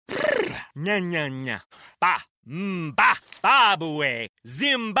nya nya nya. Ba, ba, Babue,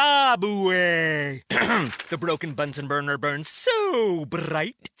 Zimbabwe. The broken Bunsen burner burns so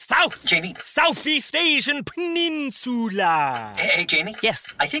bright. Jamie. Southeast Asian Peninsula. Hey, Jamie? Yes?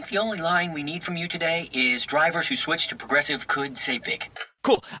 I think the only line we need from you today is drivers who switch to Progressive could save big.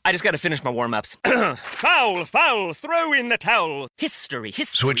 Cool. I just gotta finish my warm-ups. Foul, throw in the towel. History.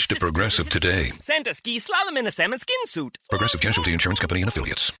 Switch to Progressive today. Santa ski slalom in a salmon skin suit. Progressive Casualty Insurance Company and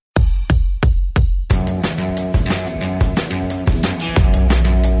Affiliates.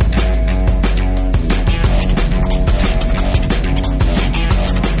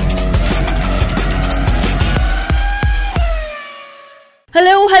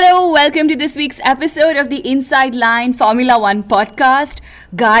 Hello, welcome to this week's episode of the Inside Line Formula One podcast.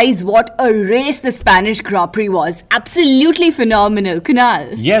 Guys, what a race the Spanish Grand Prix was. Absolutely phenomenal.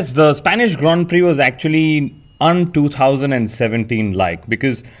 Kunal. Yes, the Spanish Grand Prix was actually un-2017-like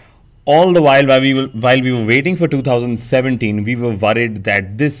because all the while we were waiting for 2017, we were worried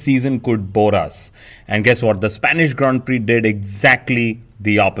that this season could bore us. And guess what? The Spanish Grand Prix did exactly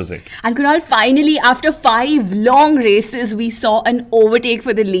the opposite. And Kunal, finally, after 5 long races, we saw an overtake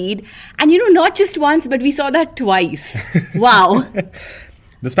for the lead. And not just once, but we saw that twice. Wow.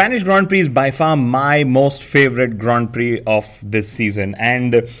 The Spanish Grand Prix is by far my most favorite Grand Prix of this season.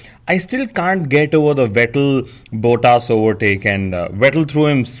 And I still can't get over the Vettel-Bottas overtake. And Vettel threw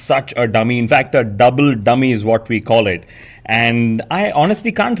him such a dummy. In fact, a double dummy is what we call it. And I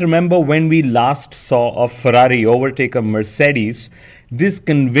honestly can't remember when we last saw a Ferrari overtake a Mercedes this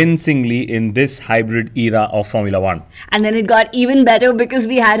convincingly in this hybrid era of Formula One. And then it got even better because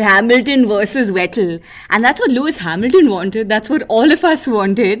we had Hamilton versus Vettel. And that's what Lewis Hamilton wanted. That's what all of us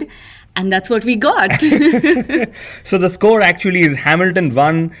wanted. And that's what we got. So the score actually is Hamilton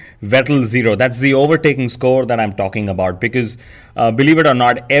 1, Vettel 0. That's the overtaking score that I'm talking about because believe it or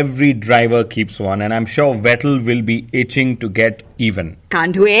not, every driver keeps one. And I'm sure Vettel will be itching to get even.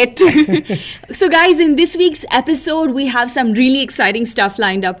 Can't wait. So guys, in this week's episode, we have some really exciting stuff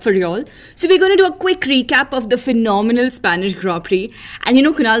lined up for y'all. So we're going to do a quick recap of the phenomenal Spanish Grand Prix. And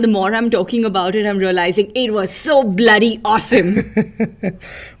Kunal, the more I'm talking about it, I'm realizing it was so bloody awesome.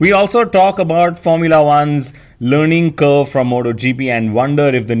 We also talk about Formula One's learning curve from MotoGP and wonder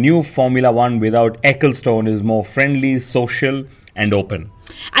if the new Formula One without Ecclestone is more friendly, social and open.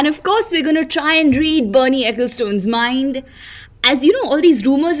 And of course, we're going to try and read Bernie Ecclestone's mind. As all these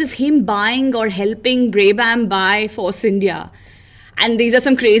rumors of him buying or helping Brabham buy Force India. And these are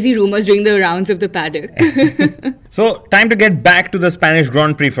some crazy rumors during the rounds of the paddock. So, time to get back to the Spanish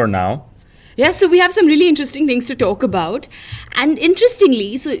Grand Prix for now. Yeah, so we have some really interesting things to talk about. And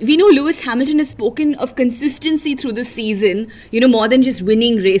interestingly, so we know Lewis Hamilton has spoken of consistency through the season, more than just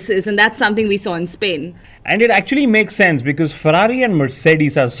winning races. And that's something we saw in Spain. And it actually makes sense because Ferrari and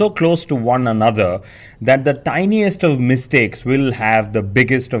Mercedes are so close to one another that the tiniest of mistakes will have the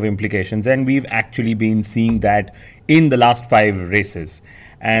biggest of implications. And we've actually been seeing that in the last 5 races.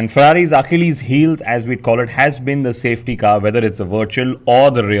 And Ferrari's Achilles heel, as we'd call it, has been the safety car, whether it's a virtual or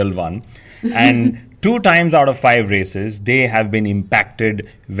the real one. And 2 times out of 5 races, they have been impacted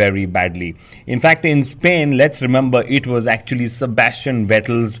very badly. In fact, in Spain, let's remember, it was actually Sebastian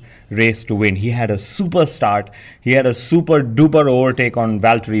Vettel's race to win. He had a super start. He had a super duper overtake on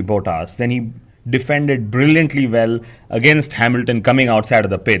Valtteri Bottas. Then he defended brilliantly well against Hamilton coming outside of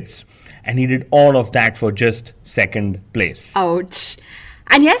the pits. And he did all of that for just 2nd place. Ouch.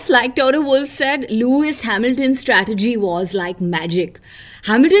 And yes, like Toto Wolff said, Lewis Hamilton's strategy was like magic.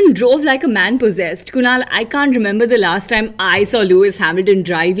 Hamilton drove like a man possessed. Kunal, I can't remember the last time I saw Lewis Hamilton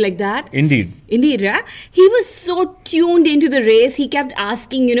drive like that. Indeed, right? He was so tuned into the race. He kept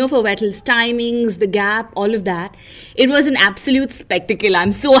asking, for Vettel's timings, the gap, all of that. It was an absolute spectacle.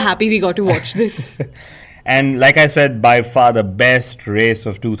 I'm so happy we got to watch this. And like I said, by far the best race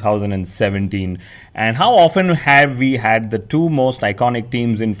of 2017. And how often have we had the 2 most iconic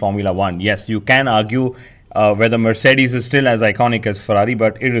teams in Formula One? Yes, you can argue whether Mercedes is still as iconic as Ferrari,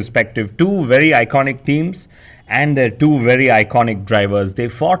 but irrespective, 2 very iconic teams and their 2 very iconic drivers. They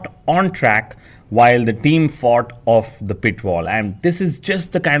fought on track while the team fought off the pit wall. And this is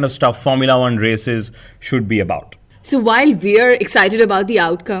just the kind of stuff Formula One races should be about. So while we're excited about the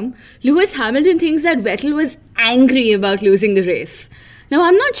outcome, Lewis Hamilton thinks that Vettel was angry about losing the race. Now,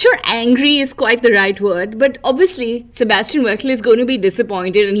 I'm not sure angry is quite the right word, but obviously Sebastian Vettel is going to be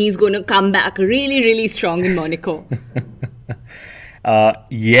disappointed and he's going to come back really, really strong in Monaco.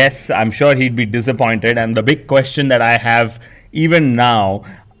 Yes, I'm sure he'd be disappointed. And the big question that I have even now,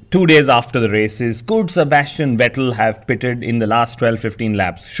 2 days after the race, is could Sebastian Vettel have pitted in the last 12-15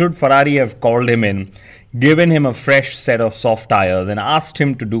 laps? Should Ferrari have called him in? given him a fresh set of soft tires and asked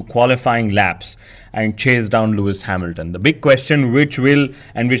him to do qualifying laps and chase down Lewis Hamilton. The big question which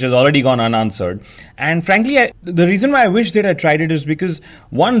has already gone unanswered. And frankly, the reason why I wish they'd have tried it is because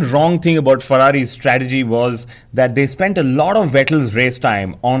one wrong thing about Ferrari's strategy was that they spent a lot of Vettel's race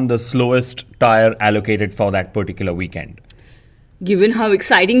time on the slowest tire allocated for that particular weekend. Given how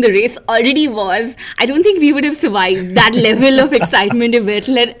exciting the race already was, I don't think we would have survived that level of excitement if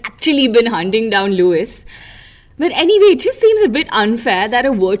Vettel had actually been hunting down Lewis. But anyway, it just seems a bit unfair that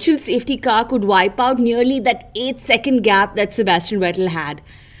a virtual safety car could wipe out nearly that 8-second gap that Sebastian Vettel had.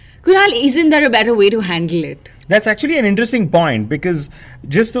 Kunal, isn't there a better way to handle it? That's actually an interesting point because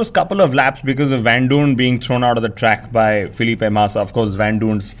just those couple of laps because of Van Doorn being thrown out of the track by Felipe Massa, of course Van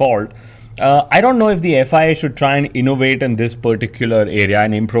Doorn's fault, I don't know if the FIA should try and innovate in this particular area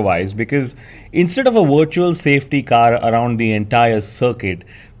and improvise, because instead of a virtual safety car around the entire circuit,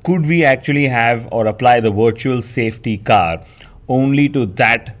 could we actually have or apply the virtual safety car only to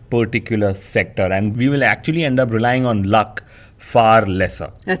that particular sector? And we will actually end up relying on luck far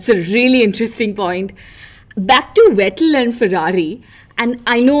lesser. That's a really interesting point. Back to Vettel and Ferrari, and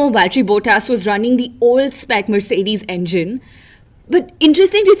I know Valtteri Bottas was running the old spec Mercedes engine, but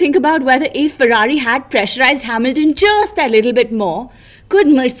interesting to think about whether if Ferrari had pressurized Hamilton just a little bit more, could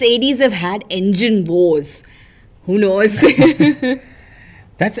Mercedes have had engine woes? Who knows?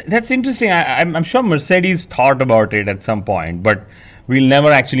 That's interesting. I'm sure Mercedes thought about it at some point, but we'll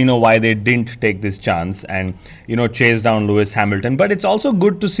never actually know why they didn't take this chance and, chase down Lewis Hamilton. But it's also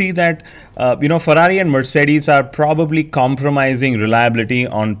good to see that, Ferrari and Mercedes are probably compromising reliability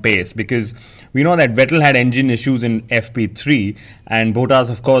on pace, because we know that Vettel had engine issues in FP3 and Bottas,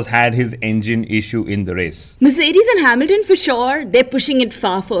 of course, had his engine issue in the race. Mercedes and Hamilton, for sure, they're pushing it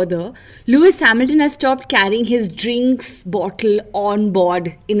far further. Lewis Hamilton has stopped carrying his drinks bottle on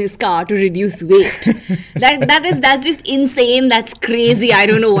board in his car to reduce weight. That's just insane. That's crazy. I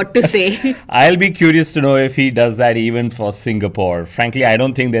don't know what to say. I'll be curious to know if he does that even for Singapore. Frankly, I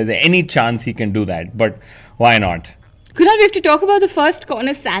don't think there's any chance he can do that, but why not? Kunal, we have to talk about the first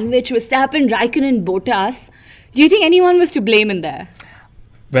corner sandwich, Verstappen, Raikkonen, Bottas. Do you think anyone was to blame in there?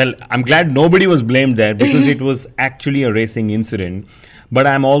 Well, I'm glad nobody was blamed there because it was actually a racing incident. But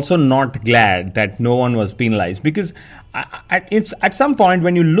I'm also not glad that no one was penalized, because at some point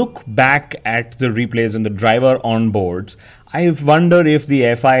when you look back at the replays and the driver on boards, I wonder if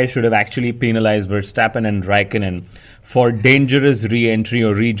the FIA should have actually penalized Verstappen and Raikkonen for dangerous re-entry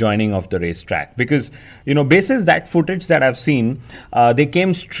or rejoining of the racetrack. Because, basis that footage that I've seen, they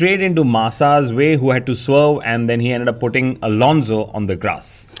came straight into Massa's way, who had to swerve, and then he ended up putting Alonso on the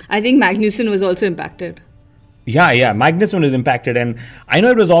grass. I think Magnussen was also impacted. Yeah, Magnussen was impacted, and I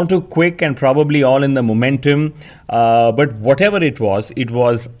know it was all too quick and probably all in the momentum, but whatever it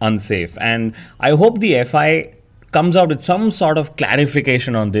was unsafe. And I hope the FIA comes out with some sort of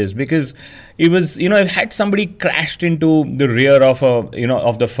clarification on this, because it was, had somebody crashed into the rear of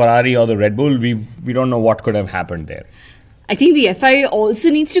of the Ferrari or the Red Bull, we don't know what could have happened there. I think the FIA also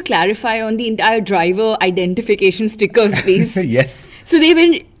needs to clarify on the entire driver identification stickers, please. Yes. So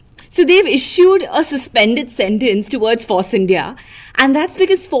they've issued a suspended sentence towards Force India, and that's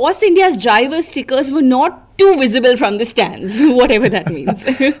because Force India's driver stickers were not too visible from the stands, whatever that means.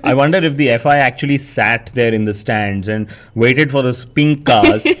 I wonder if the FIA actually sat there in the stands and waited for those pink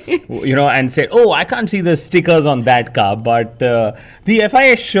cars, and said, oh, I can't see the stickers on that car. But the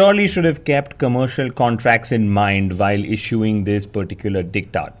FIA surely should have kept commercial contracts in mind while issuing this particular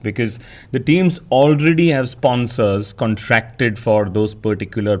diktat, because the teams already have sponsors contracted for those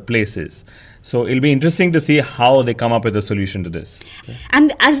particular places. So it'll be interesting to see how they come up with a solution to this.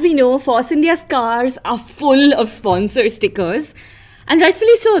 And as we know, Force India's cars are full of sponsor stickers. And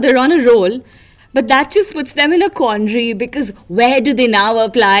rightfully so, they're on a roll. But that just puts them in a quandary, because where do they now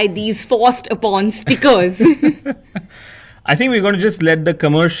apply these forced upon stickers? I think we're going to just let the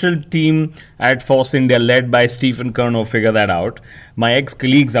commercial team at Force India, led by Stephen Kerno, figure that out. My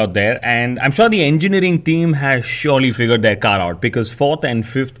ex-colleagues out there. And I'm sure the engineering team has surely figured their car out, because 4th and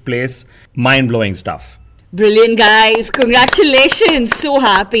 5th place, mind-blowing stuff. Brilliant, guys. Congratulations. So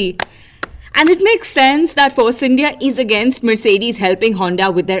happy. And it makes sense that Force India is against Mercedes helping Honda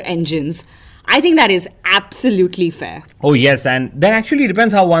with their engines. I think that is absolutely fair. Oh, yes, and that actually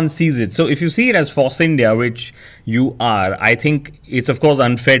depends how one sees it. So if you see it as Force India, which you are, I think it's of course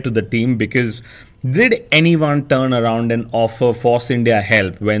unfair to the team, because did anyone turn around and offer Force India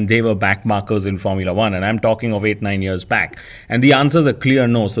help when they were backmarkers in Formula 1? And I'm talking of 8-9 years back. And the answer is a clear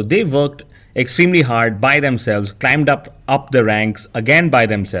no. So they worked extremely hard by themselves, climbed up the ranks again by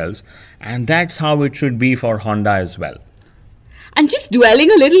themselves, and that's how it should be for Honda as well. And just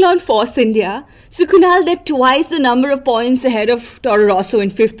dwelling a little on Force India, so Kunal, they're twice the number of points ahead of Toro Rosso in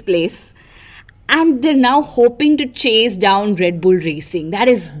 5th place. And they're now hoping to chase down Red Bull Racing. That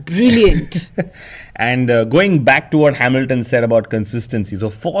is brilliant. And going back to what Hamilton said about consistency, so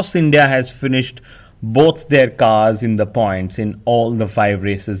Force India has finished both their cars in the points in all the 5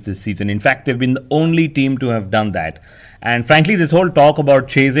 races this season. In fact, they've been the only team to have done that. And frankly, this whole talk about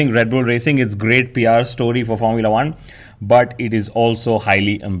chasing Red Bull Racing is great PR story for Formula One, but it is also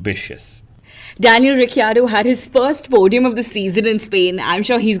highly ambitious. Daniel Ricciardo had his first podium of the season in Spain. I'm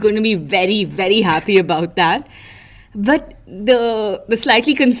sure he's going to be very, very happy about that. But the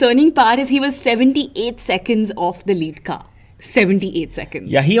slightly concerning part is he was 78 seconds off the lead car. 78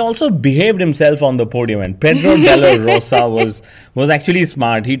 seconds. Yeah, he also behaved himself on the podium, and Pedro Della Rosa was actually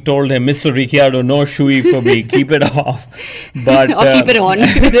smart. He told him, Mr. Ricciardo, no shoey for me, keep it off. But or keep it on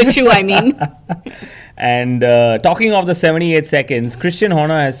with the shoe, I mean. And talking of the 78 seconds, Christian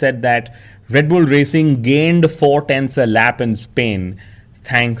Horner has said that Red Bull Racing gained 0.4 a lap in Spain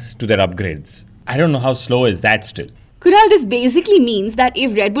thanks to their upgrades. I don't know how slow is that still. Kunal, this basically means that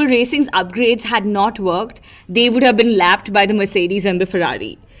if Red Bull Racing's upgrades had not worked, they would have been lapped by the Mercedes and the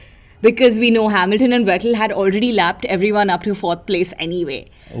Ferrari. Because we know Hamilton and Vettel had already lapped everyone up to 4th place anyway.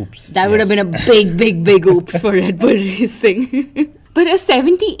 Oops. That would have been a big oops for Red Bull Racing. But a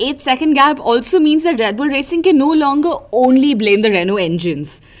 78-second gap also means that Red Bull Racing can no longer only blame the Renault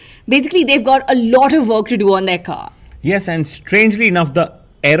engines. Basically, they've got a lot of work to do on their car. Yes, and strangely enough, the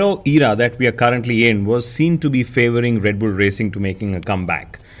Aero era that we are currently in was seen to be favouring Red Bull Racing to making a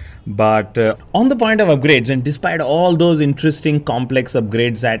comeback. But on the point of upgrades, and despite all those interesting complex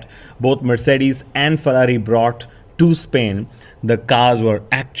upgrades that both Mercedes and Ferrari brought to Spain, the cars were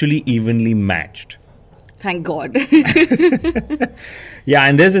actually evenly matched. Thank God. Yeah,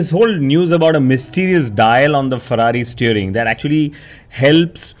 and there's this whole news about a mysterious dial on the Ferrari steering that actually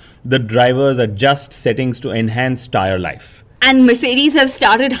helps the drivers adjust settings to enhance tyre life. And Mercedes have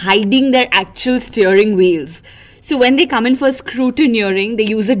started hiding their actual steering wheels. So when they come in for scrutineering, they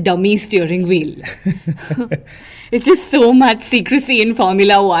use a dummy steering wheel. It's just so much secrecy in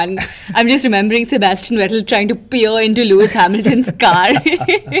Formula One. I'm just remembering Sebastian Vettel trying to peer into Lewis Hamilton's car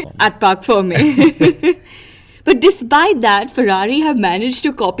at Parc Fermé. But despite that, Ferrari have managed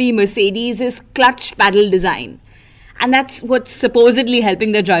to copy Mercedes' clutch paddle design. And that's what's supposedly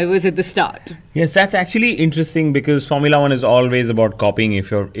helping the drivers at the start. Yes, that's actually interesting because Formula One is always about copying.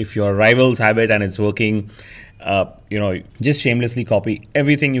 If your rivals have it and it's working, just shamelessly copy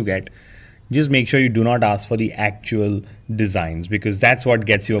everything you get. Just make sure you do not ask for the actual designs because that's what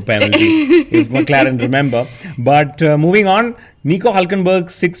gets you a penalty if McLaren remember. But moving on, Nico Hülkenberg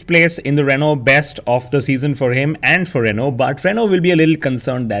 6th place in the Renault, best of the season for him and for Renault. But Renault will be a little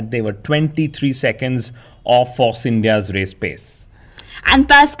concerned that they were 23 seconds off Force India's race pace. And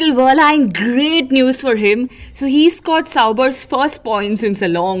Pascal Wehrlein, great news for him. So he scored Sauber's first point since a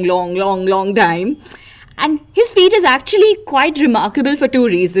long time. And his feat is actually quite remarkable for 2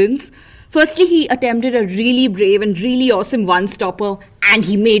 reasons. Firstly, he attempted a really brave and really awesome one-stopper and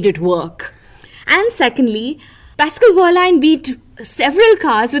he made it work. And secondly, Pascal Wehrlein beat several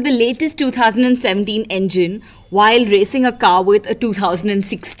cars with the latest 2017 engine while racing a car with a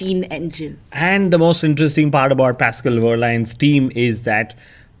 2016 engine. And the most interesting part about Pascal Wehrlein's team is that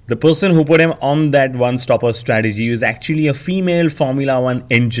the person who put him on that one-stopper strategy is actually a female Formula One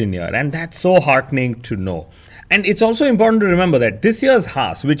engineer, and that's so heartening to know. And it's also important to remember that this year's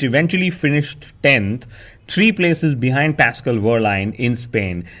Haas, which eventually finished 10th, 3 places behind Pascal Wehrlein in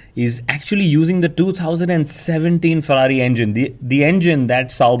Spain, is actually using the 2017 Ferrari engine, the engine that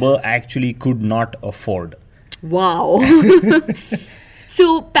Sauber actually could not afford. Wow.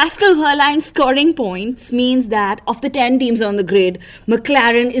 So Pascal Wehrlein scoring points means that of the 10 teams on the grid,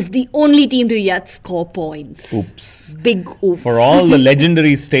 McLaren is the only team to yet score points. Oops. Big oops. For all the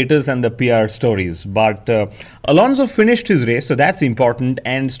legendary status and the PR stories. But Alonso finished his race, so that's important.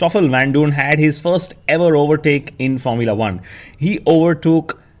 And Stoffel Vandoorne had his first ever overtake in Formula One. He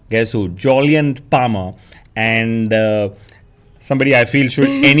overtook, guess who? Jolyon Palmer. And somebody I feel should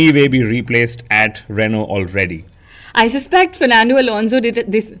anyway be replaced at Renault already. I suspect Fernando Alonso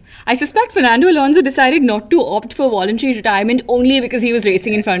decided not to opt for voluntary retirement only because he was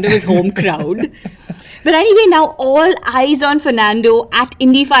racing in front of his home crowd. But anyway, now all eyes on Fernando at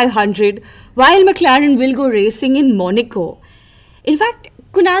Indy 500 while McLaren will go racing in Monaco. In fact,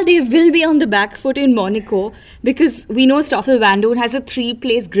 Kunal, they will be on the back foot in Monaco because we know Stoffel Vandoorne has a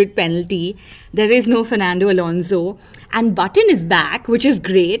 3-place grid penalty. There is no Fernando Alonso. And Button is back, which is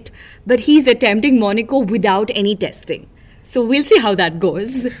great, but he's attempting Monaco without any testing. So we'll see how that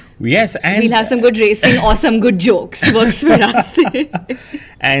goes. Yes, and We'll have some good racing or some good jokes. Works for us.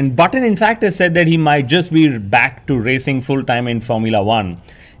 And Button, in fact, has said that he might just be back to racing full-time in Formula One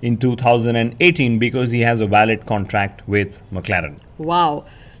in 2018 because he has a valid contract with McLaren. Wow.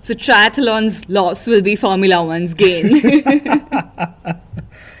 So triathlon's loss will be Formula One's gain.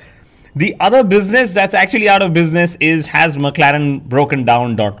 The other business that's actually out of business is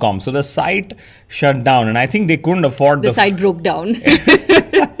hasmclarenbrokendown.com. So the site shut down, and I think they couldn't afford The site broke down.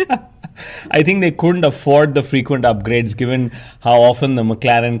 I think they couldn't afford the frequent upgrades given how often the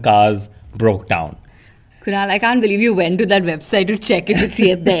McLaren cars broke down. Kunal, I can't believe you went to that website to check if it's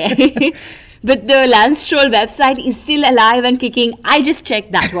yet there. But the Lance Stroll website is still alive and kicking. I just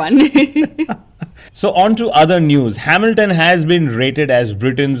checked that one. So on to other news. Hamilton has been rated as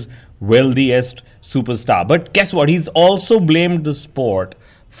Britain's wealthiest superstar. But guess what? He's also blamed the sport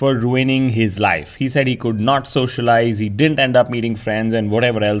for ruining his life. He said he could not socialize, he didn't end up meeting friends and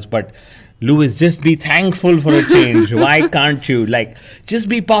whatever else. But Lewis, just be thankful for a change. Why can't you? Just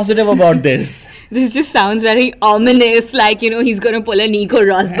be positive about this. This just sounds very ominous, like, he's going to pull a Nico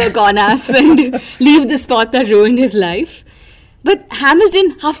Rosberg on us and leave the sport that ruined his life. But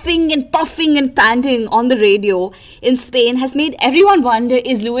Hamilton huffing and puffing and panting on the radio in Spain has made everyone wonder,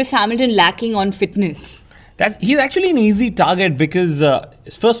 is Lewis Hamilton lacking on fitness? He's actually an easy target because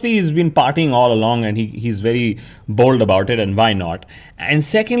firstly, he's been partying all along and he's very bold about it, and why not? And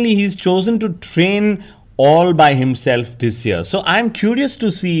secondly, he's chosen to train all by himself this year. So I'm curious to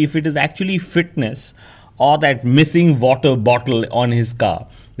see if it is actually fitness or that missing water bottle on his car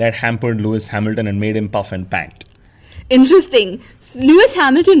that hampered Lewis Hamilton and made him puff and pant. Interesting. Lewis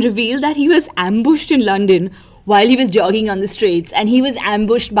Hamilton revealed that he was ambushed in London while he was jogging on the straights, and he was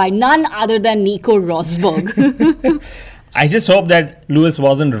ambushed by none other than Nico Rosberg. I just hope that Lewis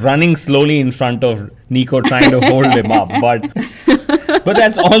wasn't running slowly in front of Nico trying to hold him up. But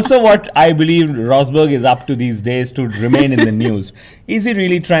that's also what I believe Rosberg is up to these days to remain in the news. Is he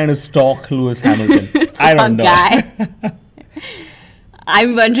really trying to stalk Lewis Hamilton? I don't know.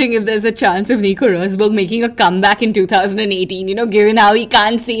 I'm wondering if there's a chance of Nico Rosberg making a comeback in 2018, given how he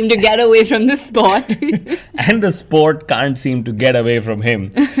can't seem to get away from the sport. And the sport can't seem to get away from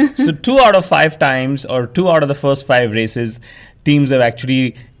him. So 2 out of 5 times, or 2 out of the first 5 races, teams have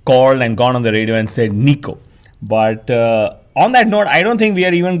actually called and gone on the radio and said Nico. But on that note, I don't think we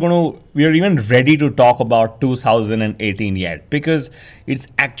are even ready to talk about 2018 yet, because it's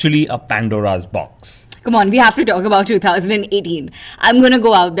actually a Pandora's box. Come on, we have to talk about 2018. I'm going to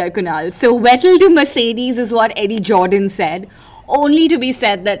go out there, Kunal. So Vettel to Mercedes is what Eddie Jordan said, only to be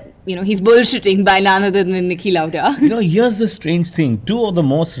said that, he's bullshitting by none other than Niki Lauda. Here's the strange thing. 2 of the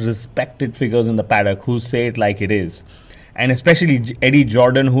most respected figures in the paddock who say it like it is. And especially Eddie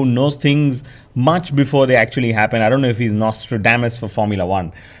Jordan, who knows things much before they actually happen. I don't know if he's Nostradamus for Formula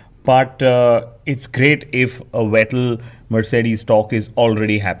One. But it's great if a Vettel Mercedes talk is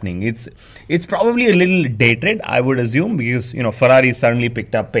already happening. It's probably a little dated, I would assume, because Ferrari suddenly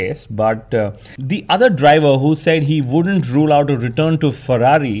picked up pace. But the other driver who said he wouldn't rule out a return to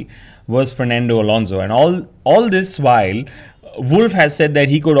Ferrari was Fernando Alonso. And all this while, Wolff has said that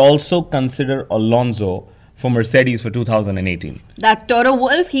he could also consider Alonso for Mercedes for 2018. That Toro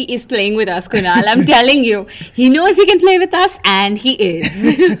Wolff, he is playing with us, Kunal. I'm telling you. He knows he can play with us, and he is.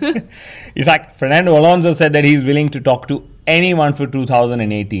 In fact, Fernando Alonso said that he's willing to talk to anyone for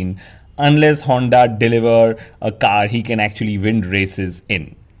 2018 unless Honda deliver a car he can actually win races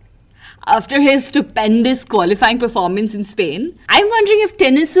in. After his stupendous qualifying performance in Spain, I'm wondering if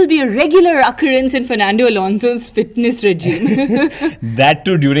tennis will be a regular occurrence in Fernando Alonso's fitness regime. That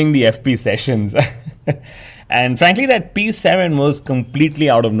too during the FP sessions. And frankly, that P7 was completely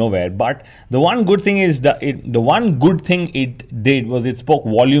out of nowhere. But the one good thing it did was it spoke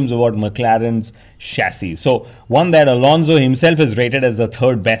volumes about McLaren's chassis. So one that Alonso himself is rated as the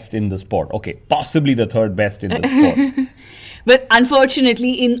 3rd best in the sport. Okay, possibly the 3rd best in the sport. But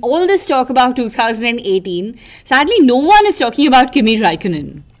unfortunately, in all this talk about 2018, sadly, no one is talking about Kimi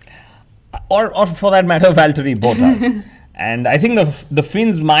Raikkonen. Or for that matter, Valtteri Bottas. And I think the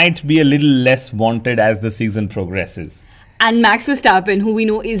Finns might be a little less wanted as the season progresses. And Max Verstappen, who we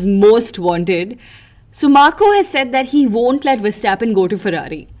know is most wanted. So Marco has said that he won't let Verstappen go to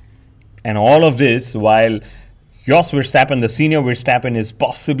Ferrari. And all of this while Jos Verstappen, the senior Verstappen, is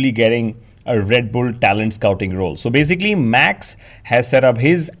possibly getting a Red Bull talent scouting role. So basically, Max has set up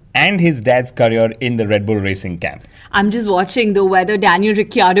his and his dad's career in the Red Bull racing camp. I'm just watching, though, whether Daniel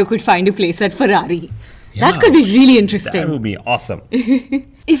Ricciardo could find a place at Ferrari. Yeah, that could be really interesting. That would be awesome.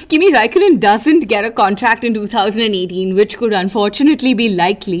 If Kimi Raikkonen doesn't get a contract in 2018, which could unfortunately be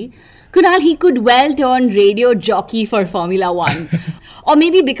likely, Kunal, he could well turn radio jockey for Formula One. Or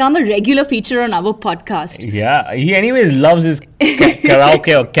maybe become a regular feature on our podcast. Yeah, he anyways loves his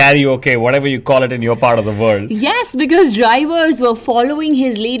karaoke or karaoke, whatever you call it in your part of the world. Yes, because drivers were following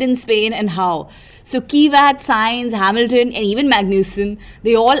his lead in Spain and how. So Kvyat, Sainz, Hamilton and even Magnussen,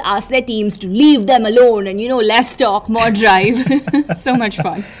 they all asked their teams to leave them alone and, less talk, more drive. So much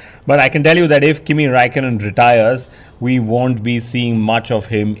fun. But I can tell you that if Kimi Raikkonen retires, we won't be seeing much of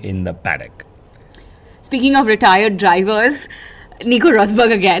him in the paddock. Speaking of retired drivers, Nico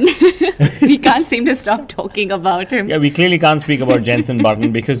Rosberg again. We can't seem to stop talking about him. Yeah, we clearly can't speak about Jenson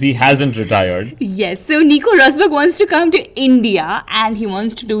Button because he hasn't retired. Yes, so Nico Rosberg wants to come to India and he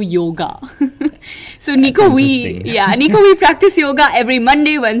wants to do yoga. So Nico, we practice yoga every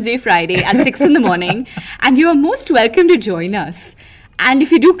Monday, Wednesday, Friday at 6 in the morning. And you are most welcome to join us. And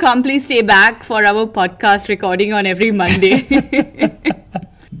if you do come, please stay back for our podcast recording on every Monday.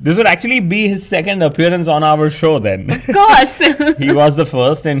 This would actually be his second appearance on our show then. Of course. He was the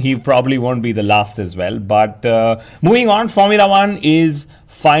first and he probably won't be the last as well. But moving on, Formula One is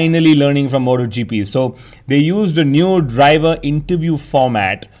finally learning from MotoGP. So they used a new driver interview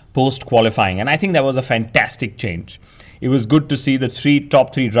format post-qualifying. And I think that was a fantastic change. It was good to see the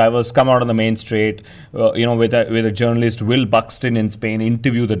top three drivers come out on the main straight, with a journalist, Will Buxton in Spain,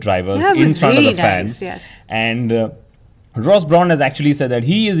 interview the drivers in front of the fans. Yes. And Ross Brawn has actually said that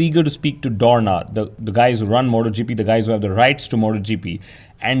he is eager to speak to Dorna, the guys who run MotoGP, the guys who have the rights to MotoGP,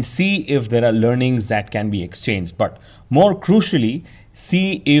 and see if there are learnings that can be exchanged. But more crucially,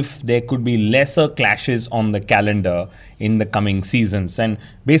 see if there could be lesser clashes on the calendar in the coming seasons. And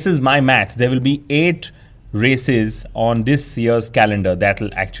basis my maths, there will be 8 races on this year's calendar that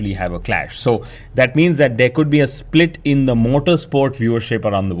will actually have a clash. So that means that there could be a split in the motorsport viewership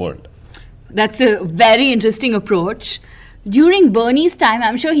around the world. That's a very interesting approach. During Bernie's time,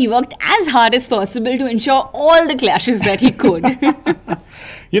 I'm sure he worked as hard as possible to ensure all the clashes that he could.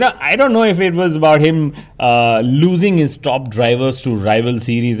 I don't know if it was about him losing his top drivers to rival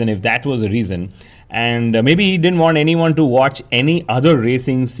series and if that was a reason. And maybe he didn't want anyone to watch any other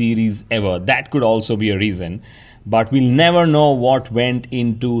racing series ever. That could also be a reason. But we'll never know what went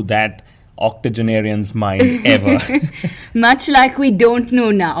into that octogenarian's mind ever. Much like we don't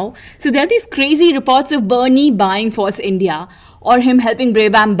know now. So there are these crazy reports of Bernie buying Force India or him helping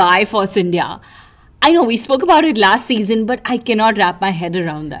Brabham buy Force India. I know we spoke about it last season, but I cannot wrap my head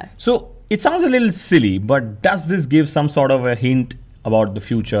around that. So it sounds a little silly, but does this give some sort of a hint about the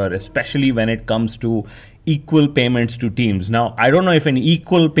future, especially when it comes to equal payments to teams? Now, I don't know if an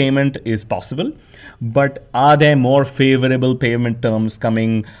equal payment is possible, but are there more favorable payment terms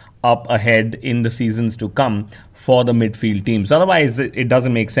coming up ahead in the seasons to come for the midfield teams? Otherwise, it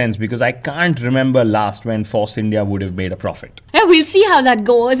doesn't make sense because I can't remember last when Force India would have made a profit. Yeah, we'll see how that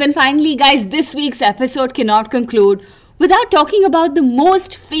goes. And finally, guys, this week's episode cannot conclude without talking about the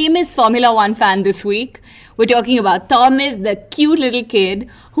most famous Formula One fan this week. We're talking about Thomas, the cute little kid,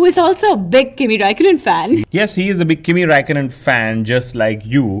 who is also a big Kimi Raikkonen fan. Yes, he is a big Kimi Raikkonen fan, just like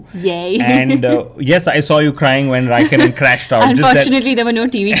you. Yay. And yes, I saw you crying when Raikkonen crashed out. Unfortunately, there were no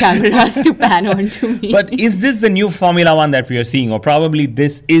TV cameras to pan on to me. But is this the new Formula One that we are seeing? Or probably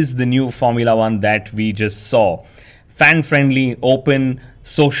this is the new Formula One that we just saw. Fan-friendly, open,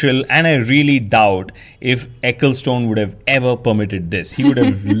 social, and I really doubt if Ecclestone would have ever permitted this. He would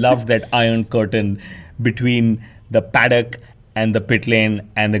have loved that iron curtain between the paddock and the pit lane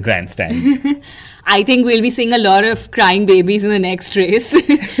and the grandstand. I think we'll be seeing a lot of crying babies in the next race.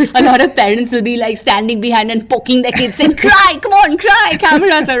 A lot of parents will be like standing behind and poking their kids saying, cry, come on, cry,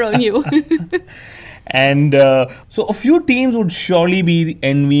 cameras are on you. And so a few teams would surely be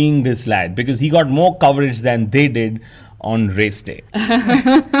envying this lad because he got more coverage than they did on race day.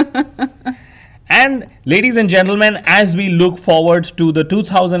 And ladies and gentlemen, as we look forward to the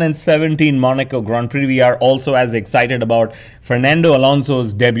 2017 Monaco Grand Prix, we are also as excited about Fernando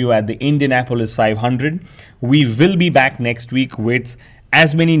Alonso's debut at the Indianapolis 500. We will be back next week with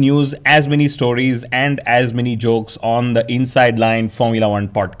as many news, as many stories, and as many jokes on the Inside Line Formula One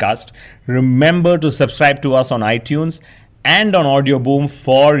podcast. Remember to subscribe to us on iTunes and on Audio Boom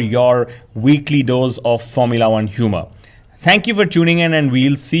for your weekly dose of Formula One humor. Thank you for tuning in, and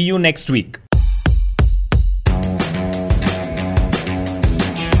we'll see you next week.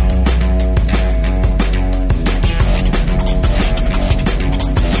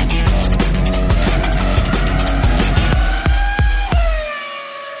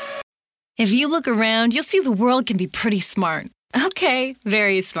 If you look around, you'll see the world can be pretty smart. Okay,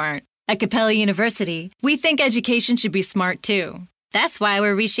 very smart. At Capella University, we think education should be smart too. That's why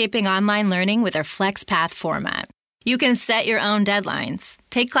we're reshaping online learning with our FlexPath format. You can set your own deadlines,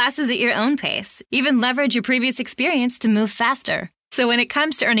 take classes at your own pace, even leverage your previous experience to move faster. So when it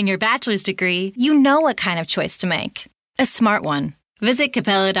comes to earning your bachelor's degree, you know what kind of choice to make. A smart one. Visit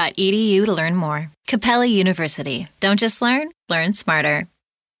capella.edu to learn more. Capella University. Don't just learn, learn smarter.